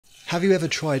Have you ever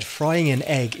tried frying an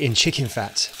egg in chicken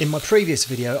fat? In my previous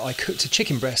video, I cooked a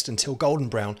chicken breast until golden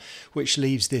brown, which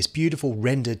leaves this beautiful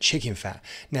rendered chicken fat.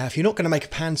 Now, if you're not going to make a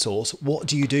pan sauce, what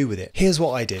do you do with it? Here's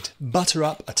what I did. Butter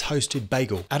up a toasted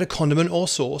bagel. Add a condiment or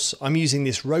sauce. I'm using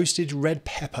this roasted red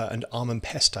pepper and almond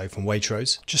pesto from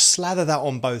Waitrose. Just slather that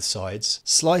on both sides.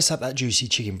 Slice up that juicy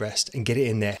chicken breast and get it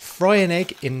in there. Fry an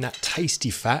egg in that tasty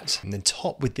fat and then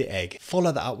top with the egg.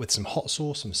 Follow that up with some hot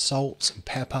sauce, some salt, some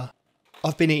pepper.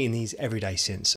 I've been eating these every day since,